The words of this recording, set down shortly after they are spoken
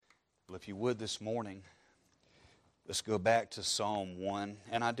Well, if you would this morning, let's go back to Psalm 1.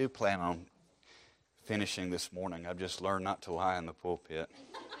 And I do plan on finishing this morning. I've just learned not to lie in the pulpit.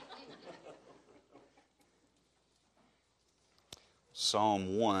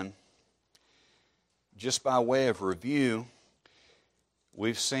 Psalm 1. Just by way of review,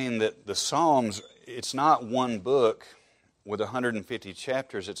 we've seen that the Psalms, it's not one book with 150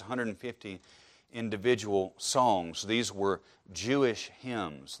 chapters, it's 150 individual songs. These were Jewish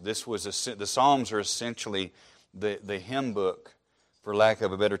hymns. The Psalms are essentially the hymn book, for lack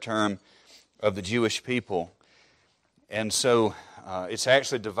of a better term, of the Jewish people. And so it's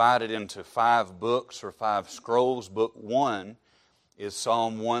actually divided into 5 books or 5 scrolls. Book 1 is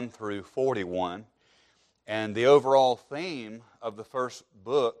Psalm 1 through 41. And the overall theme of the first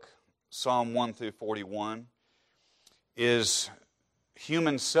book, Psalm 1 through 41, is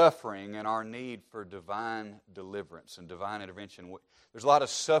human suffering and our need for divine deliverance and divine intervention. There's a lot of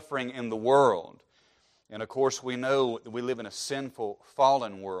suffering in the world. And of course we know that we live in a sinful,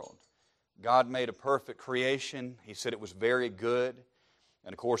 fallen world. God made a perfect creation. He said it was very good.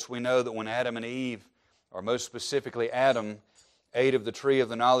 And of course we know that when Adam and Eve, or most specifically Adam, ate of the tree of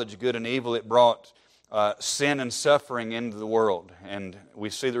the knowledge of good and evil, it brought sin and suffering into the world. And we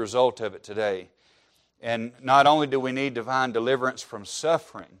see the result of it today. And not only do we need divine deliverance from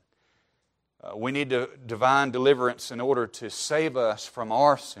suffering, we need divine deliverance in order to save us from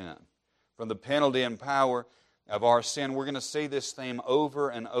our sin, from the penalty and power of our sin. We're going to see this theme over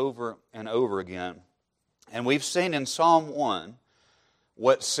and over and over again. And we've seen in Psalm 1,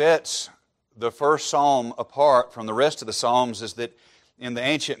 what sets the first psalm apart from the rest of the psalms is that in the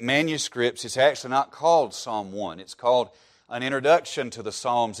ancient manuscripts, it's actually not called Psalm 1. It's called an introduction to the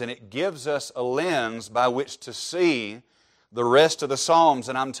Psalms, and it gives us a lens by which to see the rest of the Psalms.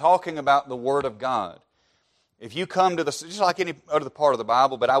 And I'm talking about the Word of God. If you come to just like any other part of the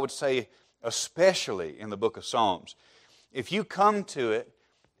Bible, but I would say especially in the book of Psalms, if you come to it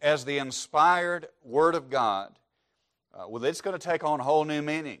as the inspired Word of God, well, it's going to take on a whole new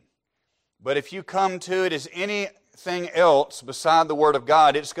meaning. But if you come to it as anything else beside the Word of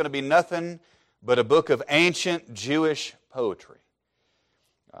God, it's going to be nothing but a book of ancient Jewish poetry.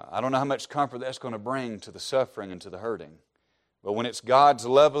 I don't know how much comfort that's going to bring to the suffering and to the hurting. But when it's God's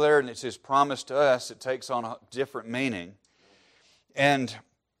love letter and it's His promise to us, it takes on a different meaning. And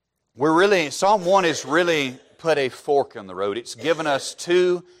Psalm 1 has really put a fork in the road. It's given us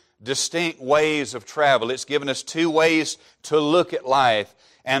 2 distinct ways of travel. It's given us 2 ways to look at life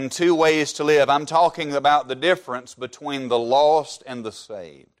and 2 ways to live. I'm talking about the difference between the lost and the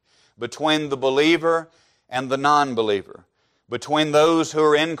saved, between the believer and the non-believer, between those who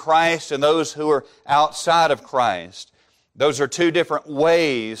are in Christ and those who are outside of Christ. Those are 2 different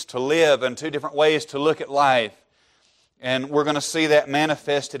ways to live and 2 different ways to look at life. And we're going to see that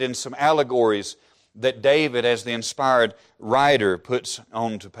manifested in some allegories that David, as the inspired writer, puts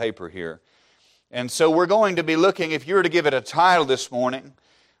onto paper here. And so we're going to be looking, if you were to give it a title this morning,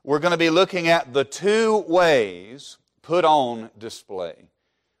 we're going to be looking at the 2 ways put on display.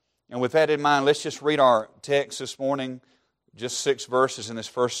 And with that in mind, let's just read our text this morning, just 6 verses in this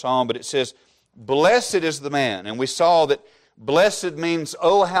first psalm. But it says, "Blessed is the man." And we saw that blessed means,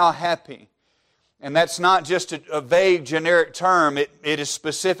 oh, how happy. And that's not just a vague, generic term. It is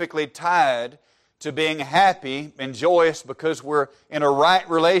specifically tied to being happy and joyous because we're in a right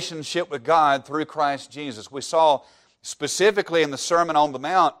relationship with God through Christ Jesus. We saw specifically in the Sermon on the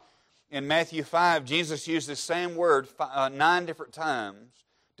Mount in Matthew 5, Jesus used the same word 9 different times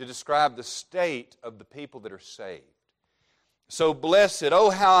to describe the state of the people that are saved. So blessed,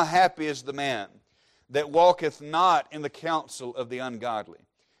 oh how happy is the man that walketh not in the counsel of the ungodly,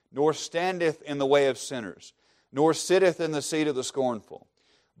 nor standeth in the way of sinners, nor sitteth in the seat of the scornful.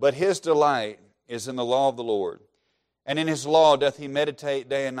 But his delight is in the law of the Lord, and in His law doth he meditate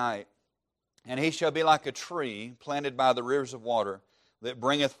day and night. And he shall be like a tree planted by the rivers of water, that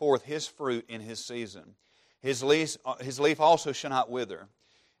bringeth forth his fruit in his season. His leaf also shall not wither,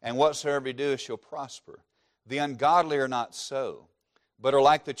 and whatsoever he doeth shall prosper. The ungodly are not so, but are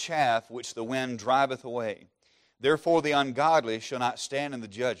like the chaff which the wind driveth away. Therefore the ungodly shall not stand in the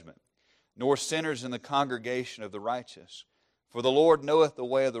judgment, nor sinners in the congregation of the righteous. For the Lord knoweth the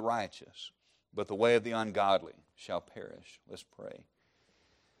way of the righteous, but the way of the ungodly shall perish. Let's pray.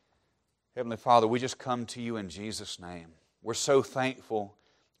 Heavenly Father, we just come to You in Jesus' name. We're so thankful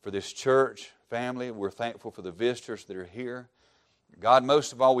for this church family. We're thankful for the visitors that are here. God,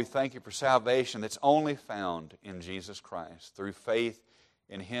 most of all, we thank You for salvation that's only found in Jesus Christ through faith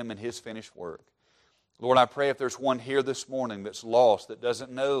in Him and His finished work. Lord, I pray if there's one here this morning that's lost, that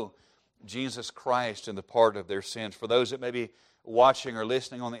doesn't know Jesus Christ and the pardon of their sins, for those that maybe watching or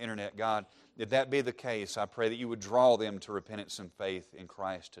listening on the internet, God, if that be the case, I pray that you would draw them to repentance and faith in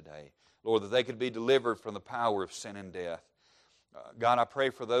Christ today. Lord, that they could be delivered from the power of sin and death. God, I pray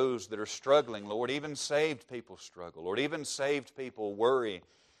for those that are struggling, Lord. Even saved people struggle. Lord, even saved people worry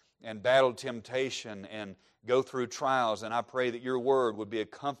and battle temptation and go through trials. And I pray that your word would be a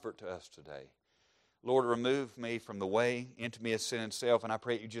comfort to us today. Lord, remove me from the way, into me as sin and self, and I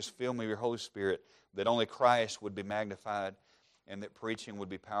pray that you just fill me with your Holy Spirit, that only Christ would be magnified and that preaching would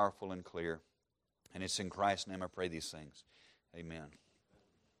be powerful and clear. And it's in Christ's name I pray these things. Amen.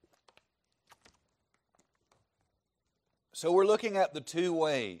 So we're looking at the two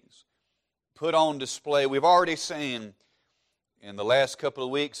ways put on display. We've already seen in the last couple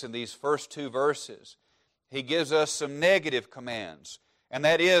of weeks in these first two verses, he gives us some negative commands. And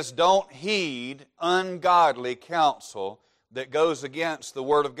that is, don't heed ungodly counsel that goes against the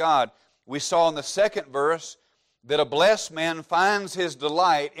Word of God. We saw in the second verse that a blessed man finds his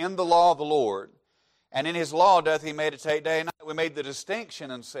delight in the law of the Lord, and in his law doth he meditate day and night. We made the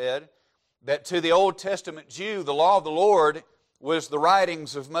distinction and said that to the Old Testament Jew, the law of the Lord was the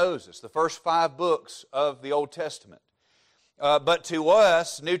writings of Moses, the first 5 books of the Old Testament. But to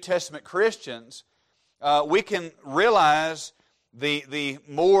us, New Testament Christians, we can realize the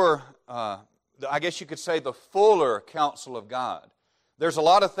more, I guess you could say, the fuller counsel of God. There's a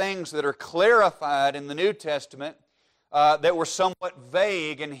lot of things that are clarified in the New Testament that were somewhat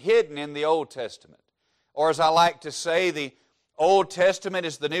vague and hidden in the Old Testament. Or as I like to say, the Old Testament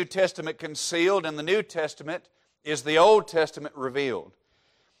is the New Testament concealed, and the New Testament is the Old Testament revealed.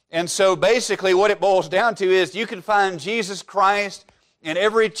 And so basically what it boils down to is you can find Jesus Christ in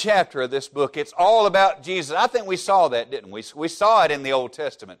every chapter of this book. It's all about Jesus. I think we saw that, didn't we? We saw it in the Old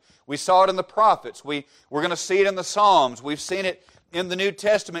Testament. We saw it in the prophets. We're going to see it in the Psalms. We've seen it in the New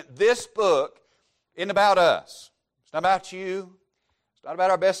Testament. This book isn't about us. It's not about you. It's not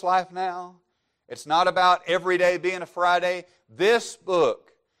about our best life now. It's not about every day being a Friday. This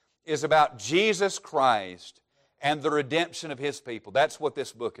book is about Jesus Christ and the redemption of His people. That's what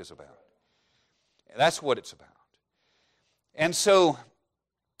this book is about. That's what it's about. And so,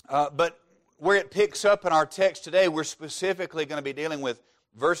 but where it picks up in our text today, we're specifically going to be dealing with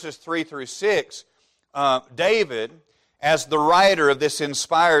verses 3 through 6. David, as the writer of this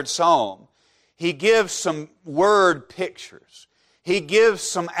inspired psalm, he gives some word pictures. He gives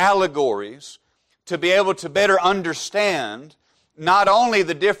some allegories to be able to better understand not only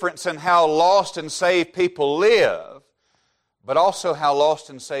the difference in how lost and saved people live, but also how lost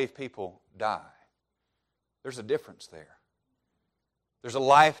and saved people die. There's a difference there. There's a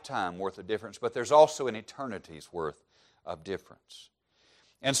lifetime worth of difference, but there's also an eternity's worth of difference.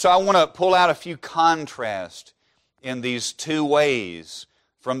 And so I want to pull out a few contrasts in these two ways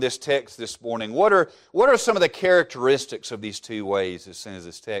from this text this morning. What are some of the characteristics of these two ways as soon as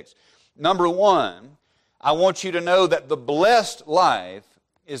this text? Number one, I want you to know that the blessed life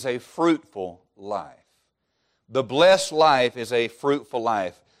is a fruitful life. The blessed life is a fruitful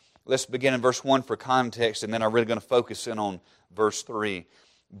life. Let's begin in verse 1 for context, and then I'm really going to focus in on verse 3.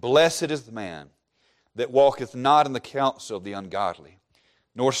 Blessed is the man that walketh not in the counsel of the ungodly,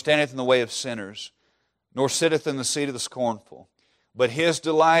 nor standeth in the way of sinners, nor sitteth in the seat of the scornful. But his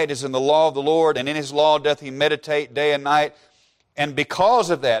delight is in the law of the Lord, and in his law doth he meditate day and night. And because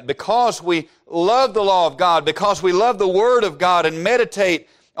of that, because we love the law of God, because we love the Word of God and meditate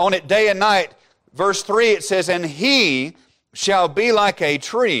on it day and night, verse 3 it says, and he shall be like a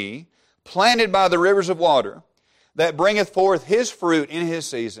tree planted by the rivers of water, that bringeth forth his fruit in his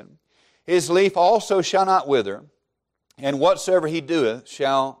season. His leaf also shall not wither, and whatsoever he doeth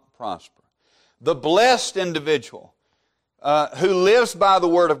shall prosper. The blessed individual who lives by the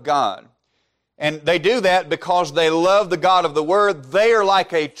Word of God, and they do that because they love the God of the Word, they are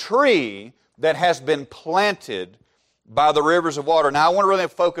like a tree that has been planted by the rivers of water. Now I want to really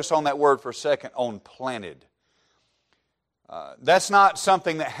focus on that word for a second, on planted. That's not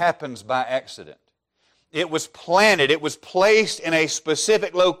something that happens by accident. It was planted. It was placed in a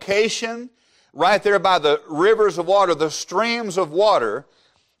specific location right there by the rivers of water, the streams of water,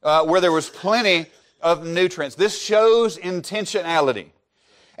 where there was plenty of nutrients. This shows intentionality.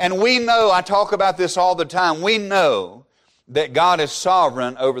 And we know, I talk about this all the time, we know that God is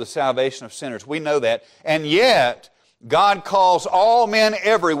sovereign over the salvation of sinners. We know that. And yet, God calls all men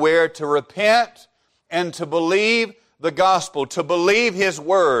everywhere to repent and to believe the gospel, to believe His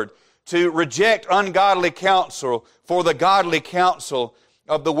Word, to reject ungodly counsel for the godly counsel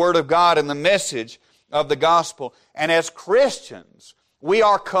of the Word of God and the message of the gospel. And as Christians, we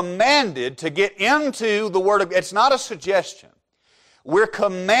are commanded to get into the Word of God. It's not a suggestion. We're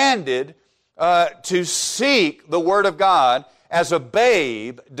commanded to seek the Word of God as a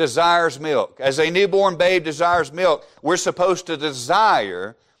babe desires milk, as a newborn babe desires milk, we're supposed to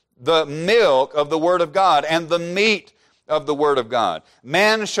desire the milk of the Word of God and the meat of the Word of God.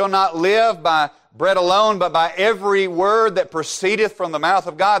 Man shall not live by bread alone, but by every word that proceedeth from the mouth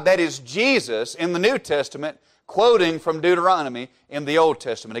of God. That is Jesus in the New Testament, quoting from Deuteronomy in the Old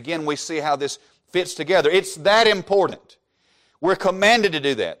Testament. Again, we see how this fits together. It's that important. We're commanded to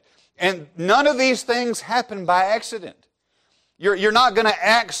do that. And none of these things happen by accident. You're not going to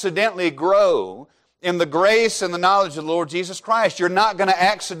accidentally grow in the grace and the knowledge of the Lord Jesus Christ. You're not going to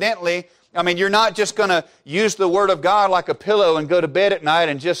accidentally, you're not just going to use the Word of God like a pillow and go to bed at night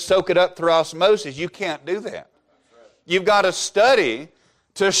and just soak it up through osmosis. You can't do that. You've got to study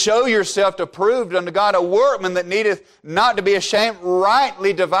to show yourself approved unto God, a workman that needeth not to be ashamed,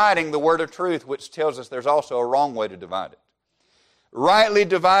 rightly dividing the word of truth, which tells us there's also a wrong way to divide it. Rightly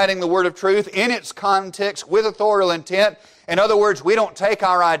dividing the word of truth in its context with authorial intent. In other words, we don't take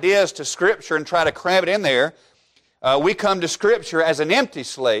our ideas to Scripture and try to cram it in there. We come to Scripture as an empty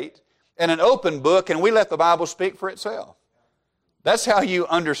slate and an open book, and we let the Bible speak for itself. That's how you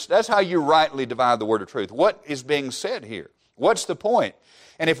rightly divide the word of truth. What is being said here? What's the point?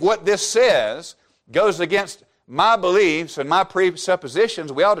 And if what this says goes against my beliefs and my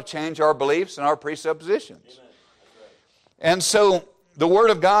presuppositions, we ought to change our beliefs and our presuppositions. Amen. And so the Word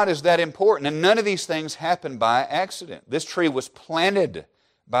of God is that important, and none of these things happen by accident. This tree was planted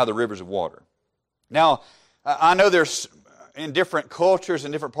by the rivers of water. Now, I know there's, in different cultures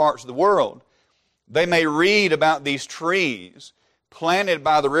in different parts of the world, they may read about these trees planted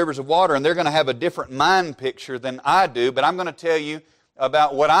by the rivers of water, and they're going to have a different mind picture than I do, but I'm going to tell you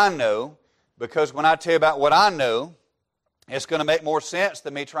about what I know, because when I tell you about what I know, it's going to make more sense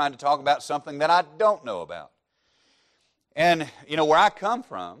than me trying to talk about something that I don't know about. And, where I come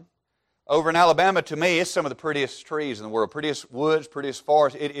from, over in Alabama, to me, it's some of the prettiest trees in the world, prettiest woods, prettiest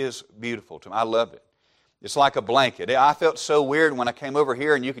forests. It is beautiful to me. I love it. It's like a blanket. I felt so weird when I came over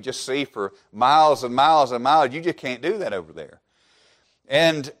here and you could just see for miles and miles and miles. You just can't do that over there.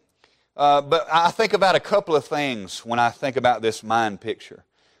 And but I think about a couple of things when I think about this mind picture.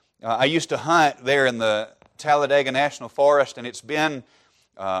 I used to hunt there in the Talladega National Forest, and it's been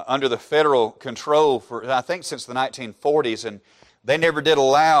under the federal control for, I think, since the 1940s, and they never did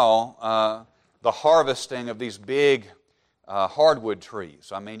allow the harvesting of these big hardwood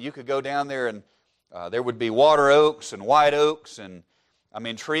trees. You could go down there and there would be water oaks and white oaks and,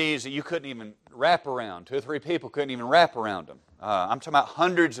 trees that you couldn't even wrap around. 2 or 3 people couldn't even wrap around them. I'm talking about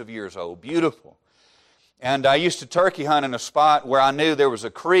hundreds of years old, beautiful. And I used to turkey hunt in a spot where I knew there was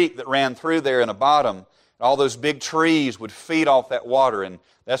a creek that ran through there in the bottom. All those big trees would feed off that water, and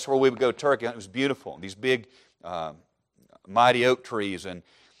that's where we would go turkey hunt. It was beautiful. These big, mighty oak trees. And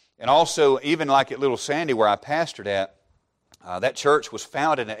also, even like at Little Sandy, where I pastored at, that church was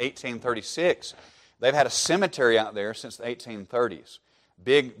founded in 1836. They've had a cemetery out there since the 1830s.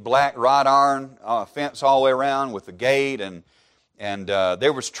 Big black wrought iron fence all the way around with a gate, and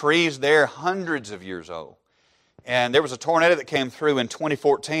there was trees there hundreds of years old. And there was a tornado that came through in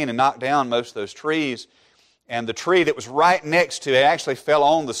 2014 and knocked down most of those trees. And the tree that was right next to it actually fell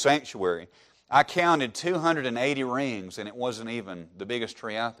on the sanctuary. I counted 280 rings, and it wasn't even the biggest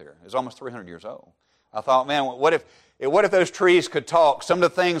tree out there. It was almost 300 years old. I thought, man, what if those trees could talk? Some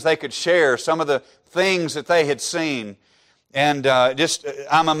of the things they could share, some of the things that they had seen. And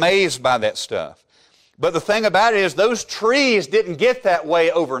I'm amazed by that stuff. But the thing about it is those trees didn't get that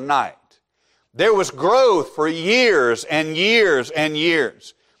way overnight. There was growth for years and years and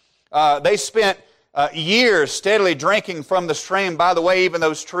years. They spent years steadily drinking from the stream. By the way, even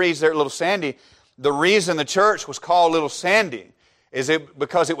those trees there at Little Sandy, the reason the church was called Little Sandy is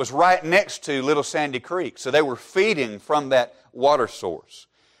because it was right next to Little Sandy Creek. So they were feeding from that water source.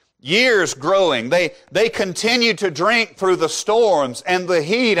 Years growing. They continued to drink through the storms and the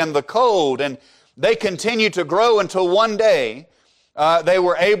heat and the cold, and they continued to grow until one day they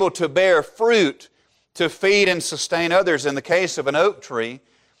were able to bear fruit to feed and sustain others. In the case of an oak tree,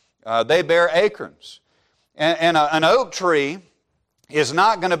 they bear acorns. And an oak tree is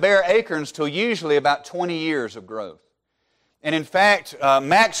not going to bear acorns till usually about 20 years of growth. And in fact,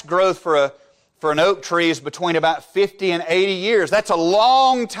 max growth for an oak tree is between about 50 and 80 years. That's a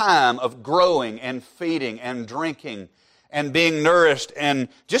long time of growing and feeding and drinking and being nourished and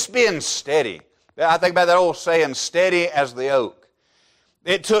just being steady. I think about that old saying, steady as the oak.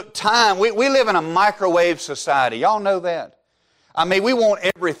 It took time. We live in a microwave society. Y'all know that? We want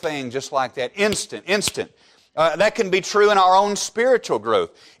everything just like that, instant. That can be true in our own spiritual growth.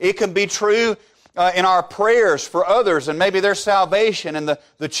 It can be true in our prayers for others and maybe their salvation and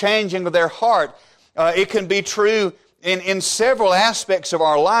the changing of their heart. It can be true in several aspects of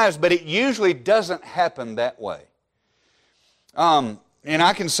our lives, but it usually doesn't happen that way. And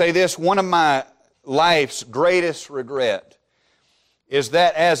I can say this, one of my life's greatest regret is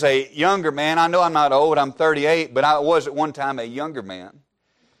that as a younger man, I know I'm not old, I'm 38, but I was at one time a younger man.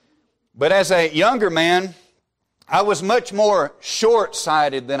 But as a younger man, I was much more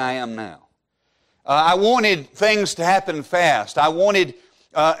short-sighted than I am now. I wanted things to happen fast. I wanted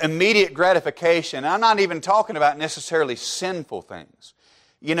immediate gratification. I'm not even talking about necessarily sinful things.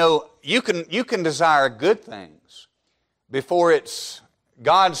 You know, you can desire good things before it's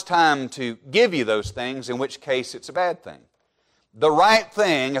God's time to give you those things, in which case it's a bad thing. The right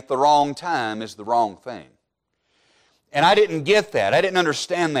thing at the wrong time is the wrong thing. And I didn't get that. I didn't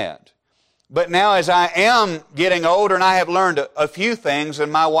understand that. But now as I am getting older and I have learned a few things,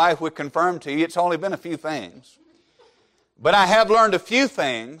 and my wife would confirm to you, it's only been a few things. But I have learned a few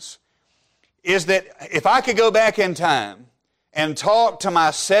things, is that if I could go back in time and talk to my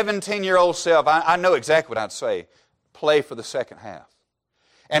 17-year-old self, I know exactly what I'd say. Play for the second half.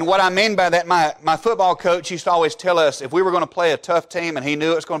 And what I mean by that, my football coach used to always tell us if we were going to play a tough team and he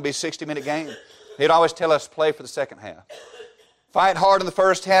knew it was going to be a 60-minute game, he'd always tell us play for the second half. Fight hard in the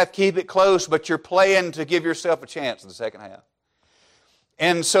first half, keep it close, but you're playing to give yourself a chance in the second half.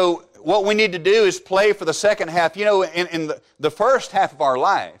 And so what we need to do is play for the second half. You know, in the first half of our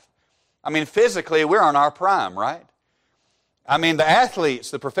life, I mean, physically, we're on our prime, right? I mean, the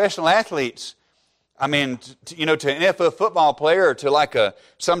athletes, the professional athletes, I mean, to an NFL football player or to like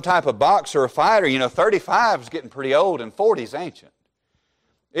some type of boxer or fighter, 35 is getting pretty old and 40 is ancient.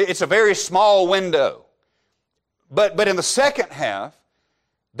 It's a very small window. But in the second half,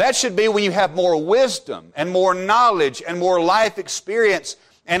 that should be when you have more wisdom and more knowledge and more life experience,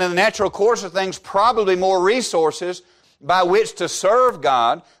 and in the natural course of things, probably more resources by which to serve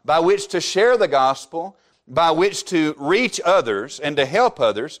God, by which to share the gospel, by which to reach others and to help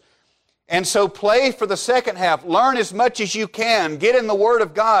others. And so play for the second half. Learn as much as you can. Get in the Word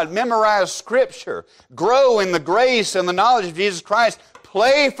of God. Memorize Scripture. Grow in the grace and the knowledge of Jesus Christ.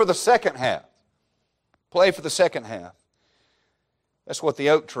 Play for the second half. Play for the second half. That's what the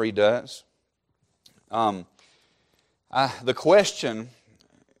oak tree does. The question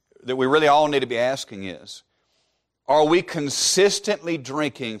that we really all need to be asking is, are we consistently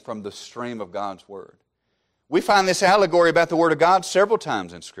drinking from the stream of God's Word? We find this allegory about the Word of God several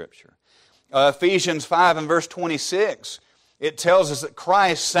times in Scripture. Ephesians 5 and verse 26, it tells us that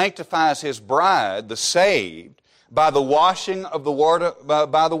Christ sanctifies His bride, the saved, by the washing of the Word,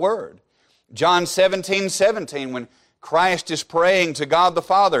 by the Word. John 17:17, when Christ is praying to God the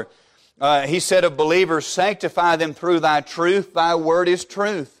Father, He said of believers, sanctify them through Thy truth, Thy Word is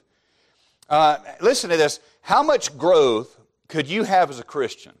truth. Listen to this. How much growth could you have as a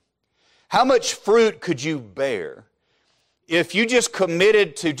Christian? How much fruit could you bear if you just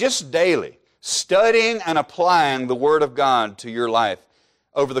committed to just daily studying and applying the Word of God to your life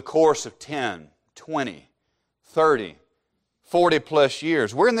over the course of 10, 20, 30, 40 plus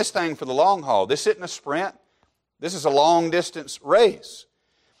years? We're in this thing for the long haul. This isn't a sprint. This is a long distance race.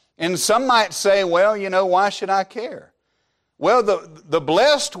 And some might say, well, why should I care? Well, the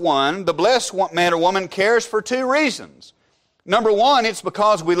blessed man or woman cares for two reasons. Number one, it's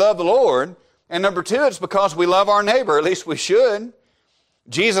because we love the Lord. And number two, it's because we love our neighbor. At least we should.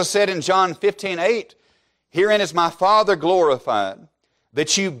 Jesus said in John 15:8, herein is my Father glorified,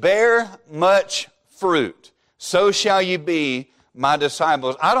 that you bear much fruit. So shall you be my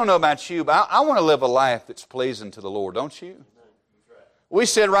disciples. I don't know about you, but I want to live a life that's pleasing to the Lord, don't you? We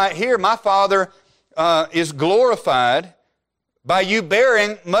said right here, my Father is glorified by you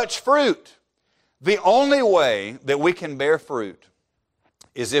bearing much fruit. The only way that we can bear fruit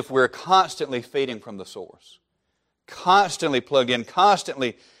is if we're constantly feeding from the source. Constantly plugged in,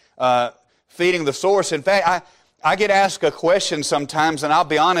 constantly feeding the source. In fact, I get asked a question sometimes, and I'll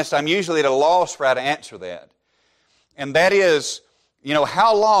be honest, I'm usually at a loss for how to answer that. And that is,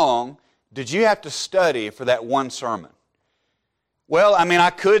 how long did you have to study for that one sermon? Well, I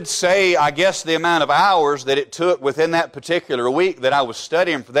could say, I guess, the amount of hours that it took within that particular week that I was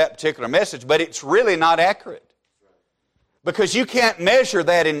studying for that particular message, but it's really not accurate. Because you can't measure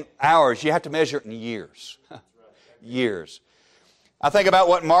that in hours. You have to measure it in years. Years. I think about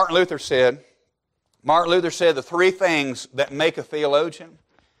what Martin Luther said. Martin Luther said the three things that make a theologian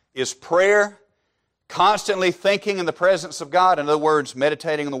is prayer, constantly thinking in the presence of God. In other words,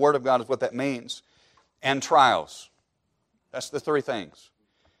 meditating on the Word of God is what that means. And trials. That's the three things.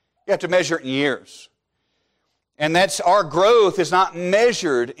 You have to measure it in years. And that's our growth is not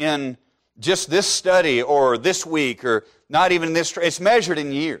measured in just this study or this week or not even this. It's measured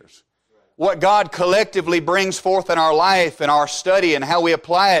in years. what God collectively brings forth in our life and our study and how we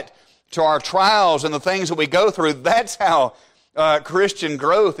apply it to our trials and the things that we go through, that's how Christian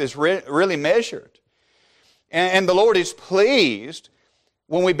growth is really measured. And the Lord is pleased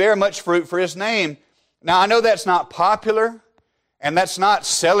when we bear much fruit for His name. Now, I know that's not popular, and that's not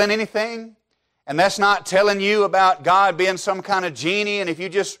selling anything, and that's not telling you about God being some kind of genie, and if you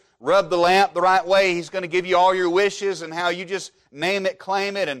just rub the lamp the right way, He's going to give you all your wishes, and how you just name it,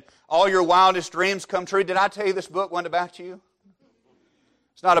 claim it, and all your wildest dreams come true. Did I tell you this book wasn't about you?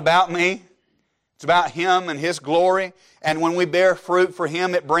 It's not about me. It's about Him and His glory. And when we bear fruit for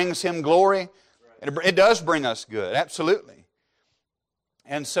Him, it brings Him glory. It does bring us good, absolutely.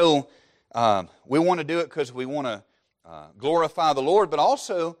 And so we want to do it because we want to glorify the Lord, but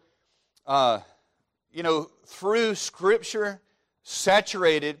also, through Scripture,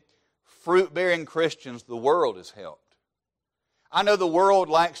 saturated, fruit-bearing Christians, the world is helped. I know the world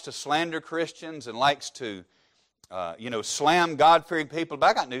likes to slander Christians and likes to, slam God-fearing people, but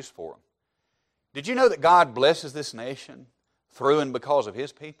I got news for them. Did you know that God blesses this nation through and because of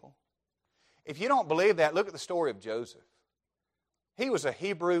His people? If you don't believe that, look at the story of Joseph. He was a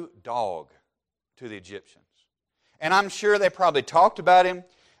Hebrew dog to the Egyptians. And I'm sure they probably talked about him.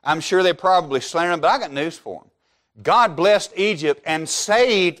 I'm sure they probably slandered him, but I got news for him. God blessed Egypt and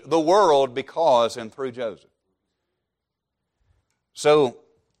saved the world because and through Joseph. So,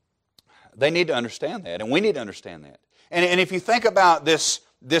 they need to understand that, and we need to understand that. And if you think about this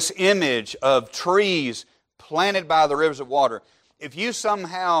image of trees planted by the rivers of water, if you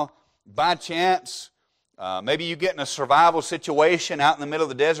somehow, by chance, maybe you get in a survival situation out in the middle of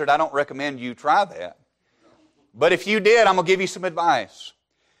the desert, I don't recommend you try that. But if you did, I'm going to give you some advice.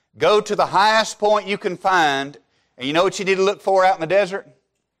 Go to the highest point you can find, and you know what you need to look for out in the desert?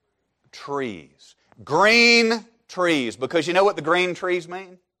 Trees. Green trees, because you know what the green trees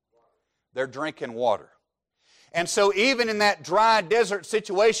mean? They're drinking water. And so even in that dry desert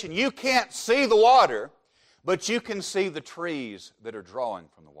situation, you can't see the water, but you can see the trees that are drawing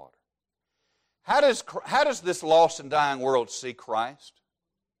from the water. How does this lost and dying world see Christ?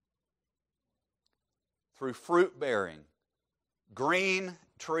 Through fruit-bearing, green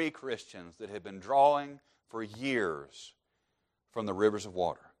tree Christians that have been drawing for years from the rivers of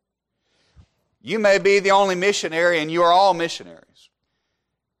water. You may be the only missionary, and you are all missionaries.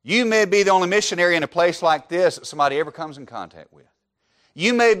 You may be the only missionary in a place like this that somebody ever comes in contact with.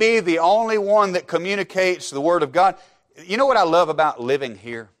 You may be the only one that communicates the Word of God. You know what I love about living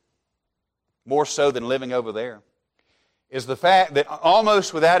here, more so than living over there, is the fact that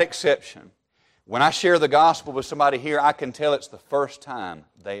almost without exception, when I share the gospel with somebody here, I can tell it's the first time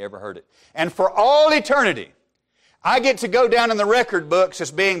they ever heard it. And for all eternity, I get to go down in the record books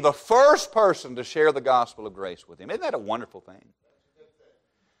as being the first person to share the gospel of grace with Him. Isn't that a wonderful thing?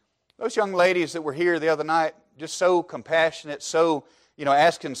 Those young ladies that were here the other night, just so compassionate, so,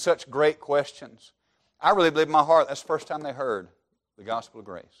 asking such great questions. I really believe in my heart that's the first time they heard the gospel of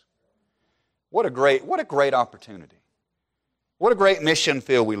grace. What a great opportunity. What a great mission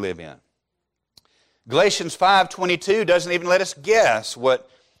field we live in. Galatians 5:22 doesn't even let us guess what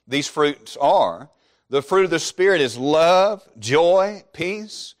these fruits are. The fruit of the Spirit is love, joy,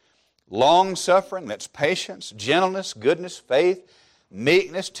 peace, long-suffering, that's patience, gentleness, goodness, faith,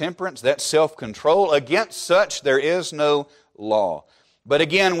 meekness, temperance, that's self-control. Against such there is no law. But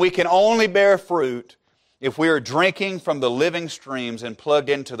again, we can only bear fruit if we are drinking from the living streams and plugged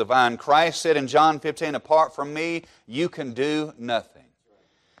into the vine. Christ said in John 15, apart from me, you can do nothing.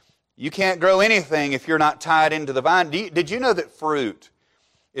 You can't grow anything if you're not tied into the vine. Did you know that fruit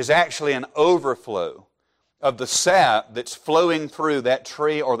is actually an overflow of the sap that's flowing through that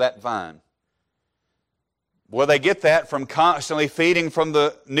tree or that vine? Well, they get that from constantly feeding from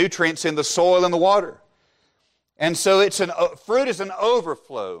the nutrients in the soil and the water. And so fruit is an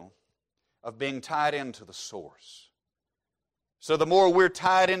overflow of being tied into the source. So the more we're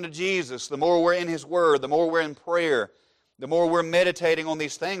tied into Jesus, the more we're in His Word, the more we're in prayer, the more we're meditating on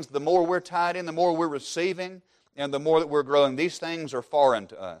these things, the more we're tied in, the more we're receiving, and the more that we're growing. These things are foreign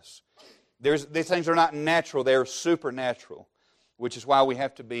to us. These things are not natural, they're supernatural, which is why we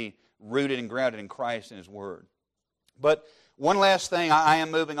have to be rooted and grounded in Christ and His Word. But one last thing, I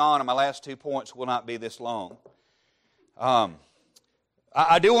am moving on, and my last 2 points will not be this long.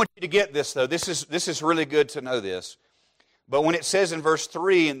 I do want you to get this, though. This is really good to know this. But when it says in verse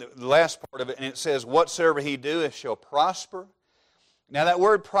 3, in the last part of it, and it says, whatsoever he doeth shall prosper. Now that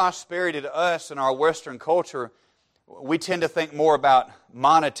word prosperity to us in our Western culture, we tend to think more about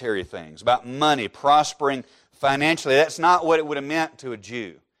monetary things, about money, prospering financially. That's not what it would have meant to a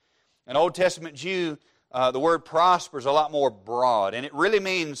Jew. An Old Testament Jew, the word prosper is a lot more broad, and it really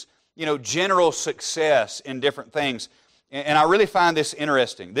means general success in different things. And I really find this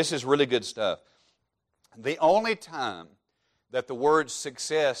interesting. This is really good stuff. The only time that the word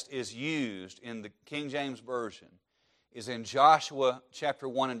success is used in the King James Version is in Joshua chapter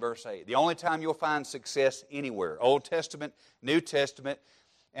 1 and verse 8. The only time you'll find success anywhere, Old Testament, New Testament,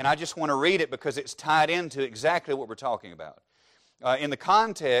 and I just want to read it because it's tied into exactly what we're talking about. In the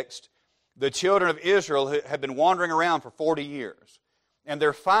context, the children of Israel have been wandering around for 40 years, and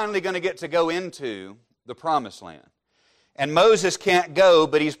they're finally going to get to go into the Promised Land. And Moses can't go,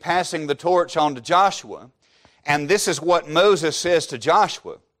 but he's passing the torch on to Joshua. And this is what Moses says to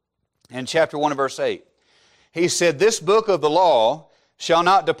Joshua in chapter 1 and verse 8. He said, "This book of the law shall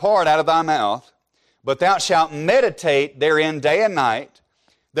not depart out of thy mouth, but thou shalt meditate therein day and night,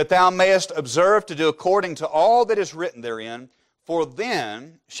 that thou mayest observe to do according to all that is written therein, for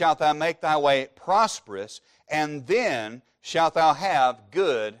then shalt thou make thy way prosperous, and then shalt thou have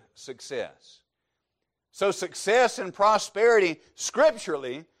good success." So success and prosperity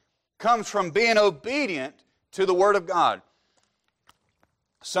scripturally comes from being obedient to the Word of God.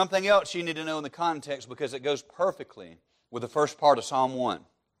 Something else you need to know in the context because it goes perfectly with the first part of Psalm 1.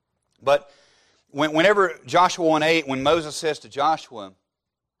 But whenever Joshua 1:8, when Moses says to Joshua,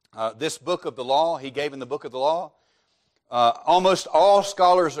 this book of the law, he gave him the book of the law, almost all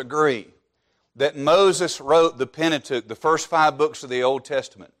scholars agree that Moses wrote the Pentateuch, the first 5 books of the Old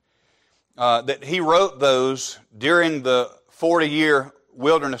Testament, that he wrote those during the 40-year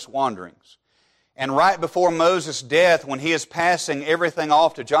wilderness wanderings. And right before Moses' death, when he is passing everything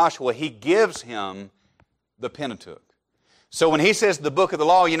off to Joshua, he gives him the Pentateuch. So when he says the book of the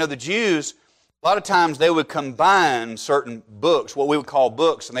law, the Jews, a lot of times they would combine certain books, what we would call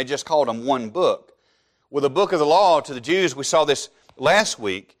books, and they just called them one book. Well, the book of the law to the Jews, we saw this last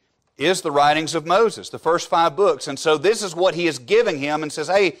week, is the writings of Moses, the first 5 books. And so this is what he is giving him and says,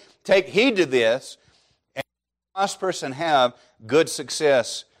 hey, take heed to this and be prosperous and have good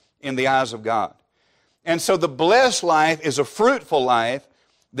success in the eyes of God. And so the blessed life is a fruitful life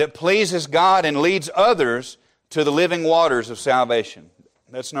that pleases God and leads others to the living waters of salvation.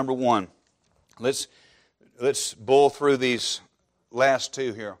 That's number 1. Let's bull through these last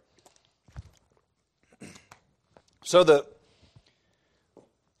 2 here. So the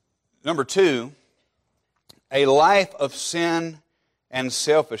number 2, a life of sin and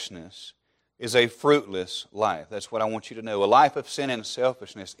selfishness is a fruitless life. That's what I want you to know. A life of sin and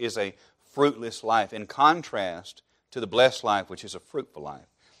selfishness is a fruitless life, in contrast to the blessed life, which is a fruitful life.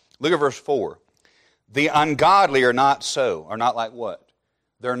 Look at verse 4. The ungodly are not so, are not like what?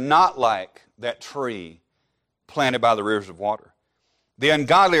 They're not like that tree planted by the rivers of water. The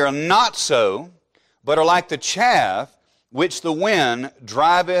ungodly are not so, but are like the chaff which the wind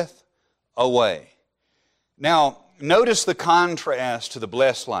driveth away. Now, notice the contrast to the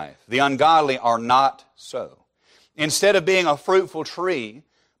blessed life. The ungodly are not so. Instead of being a fruitful tree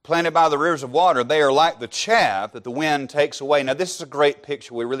planted by the rivers of water, they are like the chaff that the wind takes away. Now, this is a great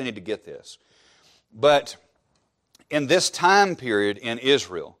picture. We really need to get this. But in this time period in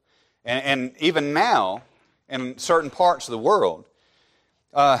Israel, and even now in certain parts of the world,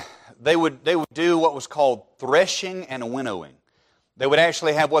 they would do what was called threshing and winnowing. They would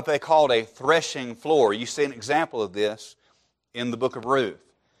actually have what they called a threshing floor. You see an example of this in the book of Ruth.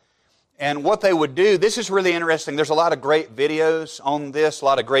 And what they would do, this is really interesting. There's a lot of great videos on this, a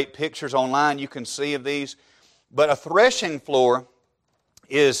lot of great pictures online you can see of these. But a threshing floor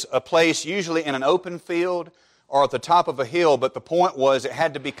is a place usually in an open field or at the top of a hill, but the point was it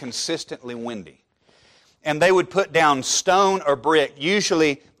had to be consistently windy. And they would put down stone or brick,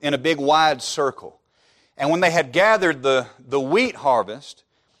 usually in a big wide circle. And when they had gathered the wheat harvest,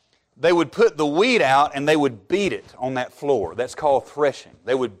 they would put the wheat out and they would beat it on that floor. That's called threshing.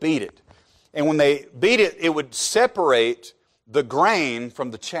 They would beat it. And when they beat it, it would separate the grain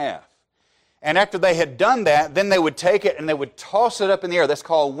from the chaff. And after they had done that, then they would take it and they would toss it up in the air. That's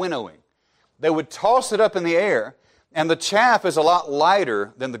called winnowing. They would toss it up in the air, and the chaff is a lot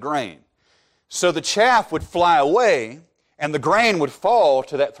lighter than the grain. So the chaff would fly away, and the grain would fall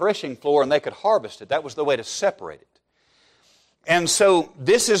to that threshing floor, and they could harvest it. That was the way to separate it. And so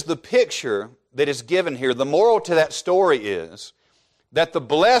this is the picture that is given here. The moral to that story is that the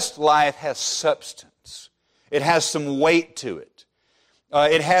blessed life has substance. It has some weight to it.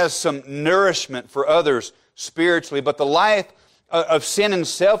 It has some nourishment for others spiritually. But the life of sin and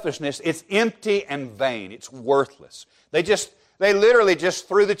selfishness, it's empty and vain. It's worthless. They literally just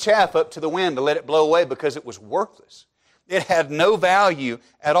threw the chaff up to the wind to let it blow away because it was worthless. It had no value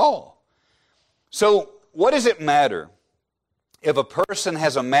at all. So what does it matter if a person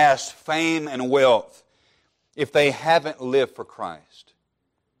has amassed fame and wealth if they haven't lived for Christ?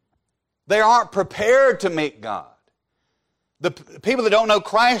 They aren't prepared to meet God. The people that don't know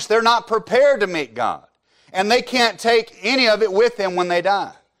Christ, they're not prepared to meet God. And they can't take any of it with them when they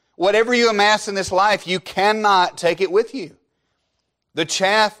die. Whatever you amass in this life, you cannot take it with you. The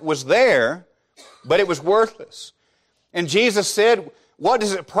chaff was there, but it was worthless. And Jesus said, what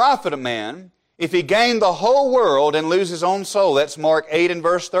does it profit a man if he gain the whole world and lose his own soul? That's Mark 8 and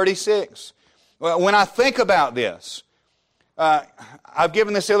verse 36. Well, when I think about this, I've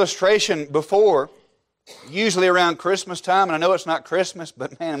given this illustration before, usually around Christmas time, and I know it's not Christmas,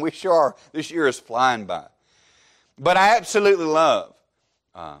 but man, we sure are. This year is flying by. But I absolutely love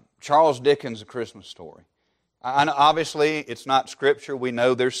Charles Dickens' A Christmas Story. Obviously, it's not Scripture. We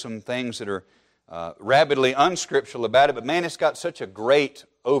know there's some things that are rabidly unscriptural about it, but man, it's got such a great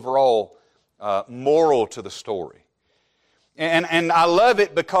overall moral to the story. And I love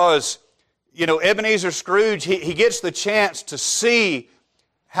it because, you know, Ebenezer Scrooge, he gets the chance to see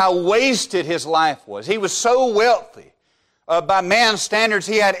how wasted his life was. He was so wealthy. By man's standards,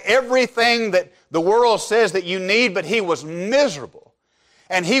 he had everything that the world says that you need, but he was miserable.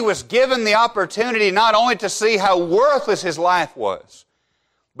 And he was given the opportunity not only to see how worthless his life was,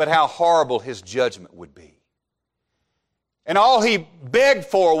 but how horrible his judgment would be. And all he begged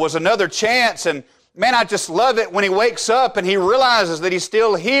for was another chance. And man, I just love it when he wakes up and he realizes that he's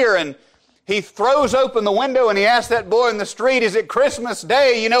still here, and he throws open the window and he asks that boy in the street, is it Christmas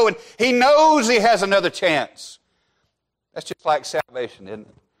Day? You know, and he knows he has another chance. That's just like salvation, isn't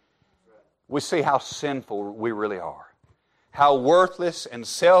it? We see how sinful we really are. How worthless and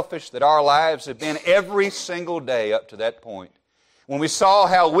selfish that our lives have been every single day up to that point. When we saw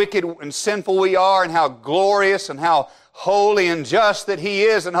how wicked and sinful we are and how glorious and how holy and just that He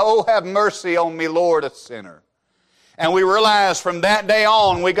is, and oh, have mercy on me, Lord, a sinner. And we realized from that day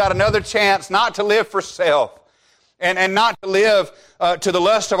on we got another chance not to live for self and not to live to the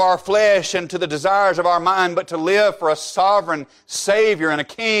lust of our flesh and to the desires of our mind, but to live for a sovereign Savior and a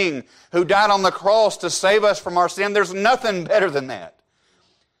King who died on the cross to save us from our sin. There's nothing better than that.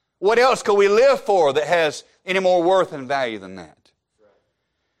 What else could we live for that has any more worth and value than that?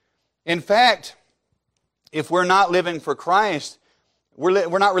 In fact, if we're not living for Christ,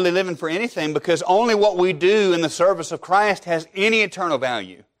 we're not really living for anything, because only what we do in the service of Christ has any eternal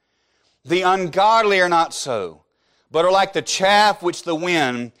value. The ungodly are not so, but are like the chaff which the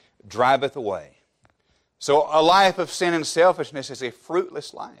wind driveth away. So a life of sin and selfishness is a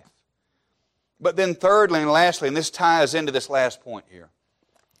fruitless life. But then thirdly and lastly, and this ties into this last point here,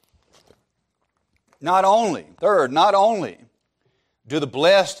 not only do the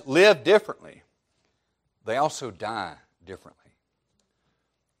blessed live differently, they also die differently.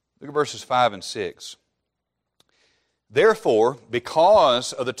 Look at verses 5 and 6. Therefore,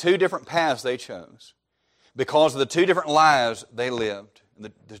 because of the two different paths they chose, because of the two different lives they lived,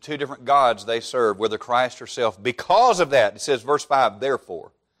 the two different gods they served, whether Christ or self, because of that, it says, verse 5,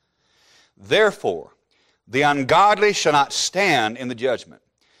 therefore, the ungodly shall not stand in the judgment,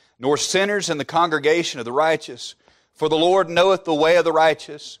 nor sinners in the congregation of the righteous. For the Lord knoweth the way of the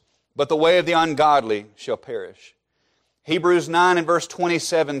righteous, but the way of the ungodly shall perish. Hebrews 9 and verse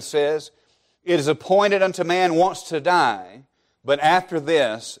 27 says, it is appointed unto man once to die, but after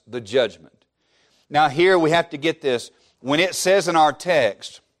this, the judgment. Now here we have to get this. When it says in our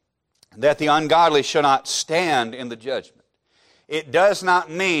text that the ungodly shall not stand in the judgment, it does not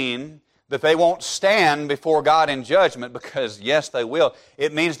mean that they won't stand before God in judgment, because yes, they will.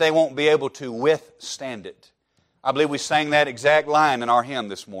 It means they won't be able to withstand it. I believe we sang that exact line in our hymn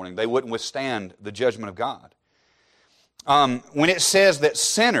this morning. They wouldn't withstand the judgment of God. When it says that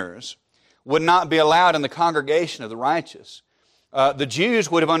sinners would not be allowed in the congregation of the righteous, the Jews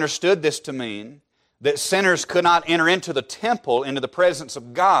would have understood this to mean that sinners could not enter into the temple, into the presence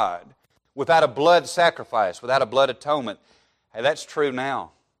of God, without a blood sacrifice, without a blood atonement. Hey, that's true now.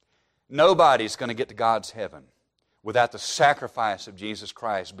 Nobody's going to get to God's heaven without the sacrifice of Jesus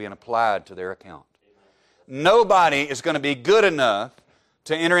Christ being applied to their account. Nobody is going to be good enough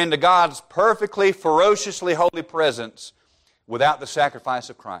to enter into God's perfectly, ferociously holy presence without the sacrifice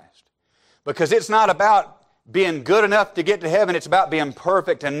of Christ. Because it's not about being good enough to get to heaven, it's about being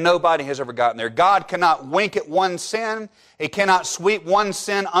perfect, and nobody has ever gotten there. God cannot wink at one sin. He cannot sweep one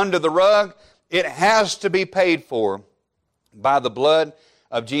sin under the rug. It has to be paid for by the blood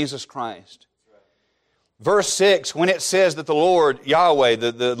of Jesus Christ. Verse 6, when it says that the Lord, Yahweh,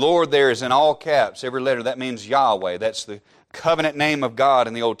 the Lord there is in all caps, every letter, that means Yahweh. That's the covenant name of God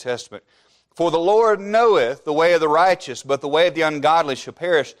in the Old Testament. For the Lord knoweth the way of the righteous, but the way of the ungodly shall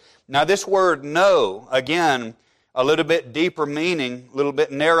perish. Now this word know, again, a little bit deeper meaning, a little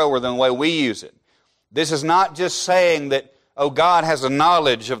bit narrower than the way we use it. This is not just saying that oh, God has a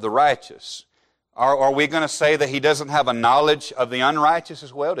knowledge of the righteous. Are we going to say that He doesn't have a knowledge of the unrighteous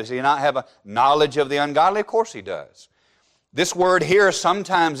as well? Does He not have a knowledge of the ungodly? Of course He does. This word here,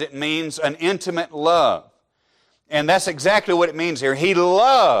 sometimes it means an intimate love. And that's exactly what it means here. He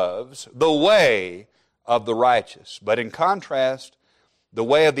loves the way of the righteous. But in contrast, the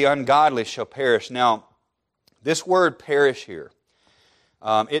way of the ungodly shall perish. Now, this word perish here,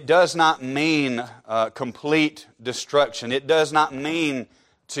 it does not mean complete destruction. It does not mean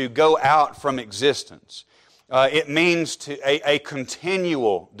to go out from existence. It means a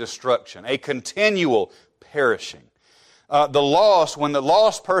continual destruction, a continual perishing. When the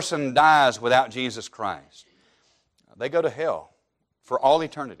lost person dies without Jesus Christ, they go to hell for all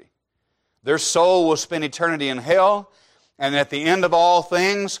eternity. Their soul will spend eternity in hell, and at the end of all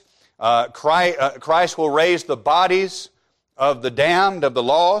things, Christ will raise the bodies of the damned, of the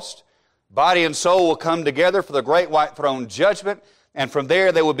lost. Body and soul will come together for the great white throne judgment, and from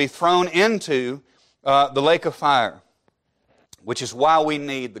there they will be thrown into the lake of fire, which is why we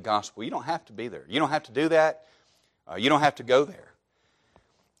need the gospel. You don't have to be there. You don't have to do that. You don't have to go there.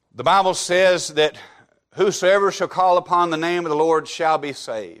 The Bible says that whosoever shall call upon the name of the Lord shall be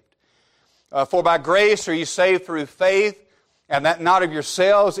saved. For by grace are you saved through faith, and that not of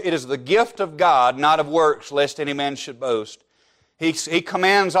yourselves. It is the gift of God, not of works, lest any man should boast. He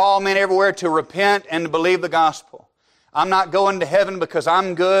commands all men everywhere to repent and to believe the gospel. I'm not going to heaven because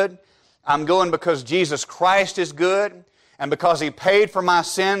I'm good. I'm going because Jesus Christ is good. And because He paid for my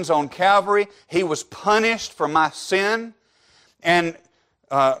sins on Calvary, He was punished for my sin. And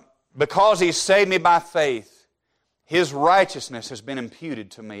because He saved me by faith, His righteousness has been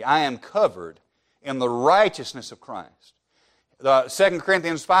imputed to me. I am covered in the righteousness of Christ. 2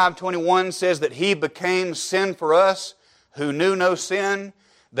 Corinthians 5:21 says that He became sin for us who knew no sin,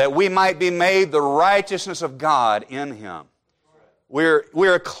 that we might be made the righteousness of God in Him.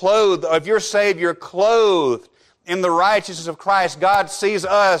 We're clothed. If you're saved, you're clothed in the righteousness of Christ. God sees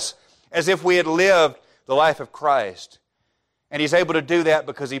us as if we had lived the life of Christ. And He's able to do that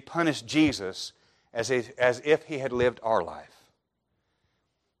because He punished Jesus as if He had lived our life.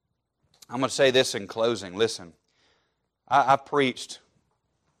 I'm going to say this in closing. Listen, I've preached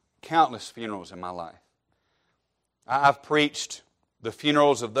countless funerals in my life. I've preached the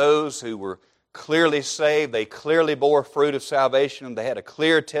funerals of those who were clearly saved. They clearly bore fruit of salvation. They had a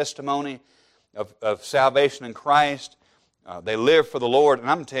clear testimony of salvation in Christ. They lived for the Lord. And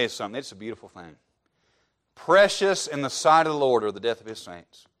I'm going to tell you something. It's a beautiful thing. Precious in the sight of the Lord are the death of His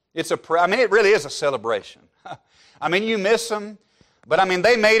saints. It really is a celebration. You miss them, but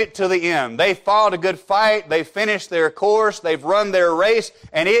they made it to the end. They fought a good fight. They finished their course. They've run their race,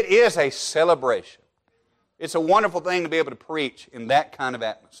 and it is a celebration. It's a wonderful thing to be able to preach in that kind of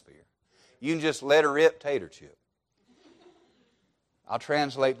atmosphere. You can just let her rip tater chip. I'll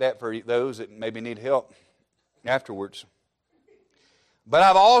translate that for those that maybe need help afterwards. But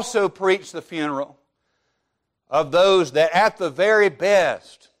I've also preached the funeral of those that at the very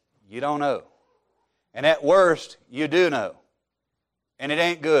best, you don't know. And at worst, you do know. And it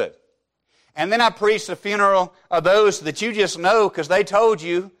ain't good. And then I preached the funeral of those that you just know because they told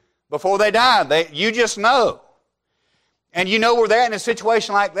you before they died. You just know. And you know where they're at in a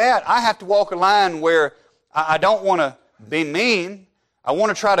situation like that. I have to walk a line where I don't want to be mean. I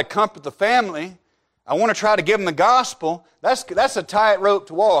want to try to comfort the family. I want to try to give them the gospel. That's a tightrope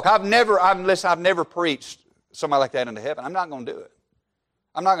to walk. I've never preached somebody like that into heaven. I'm not going to do it.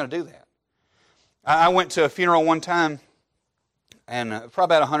 I'm not going to do that. I went to a funeral one time, and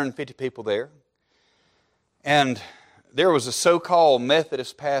probably about 150 people there. And there was a so-called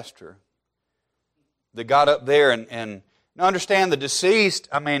Methodist pastor that got up there and now understand the deceased,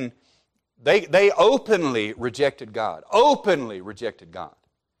 they openly rejected God. Openly rejected God.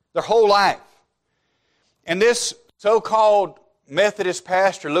 Their whole life. And this so-called Methodist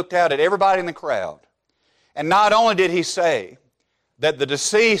pastor looked out at everybody in the crowd. And not only did he say that the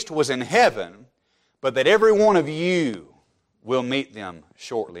deceased was in heaven, but that every one of you will meet them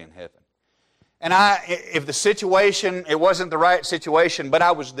shortly in heaven. And if the situation, it wasn't the right situation, but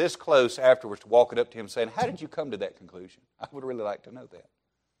I was this close afterwards to walking up to him saying, how did you come to that conclusion? I would really like to know that.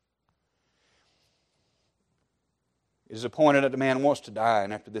 It is appointed that the man wants to die,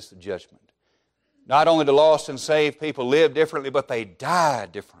 and after this the judgment. Not only the lost and saved people live differently, but they die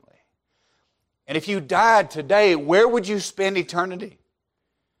differently. And if you died today, where would you spend eternity?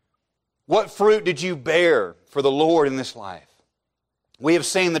 What fruit did you bear for the Lord in this life? We have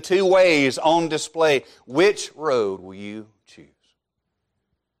seen the two ways on display. Which road will you choose?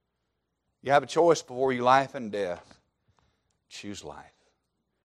 You have a choice before you, life and death. Choose life.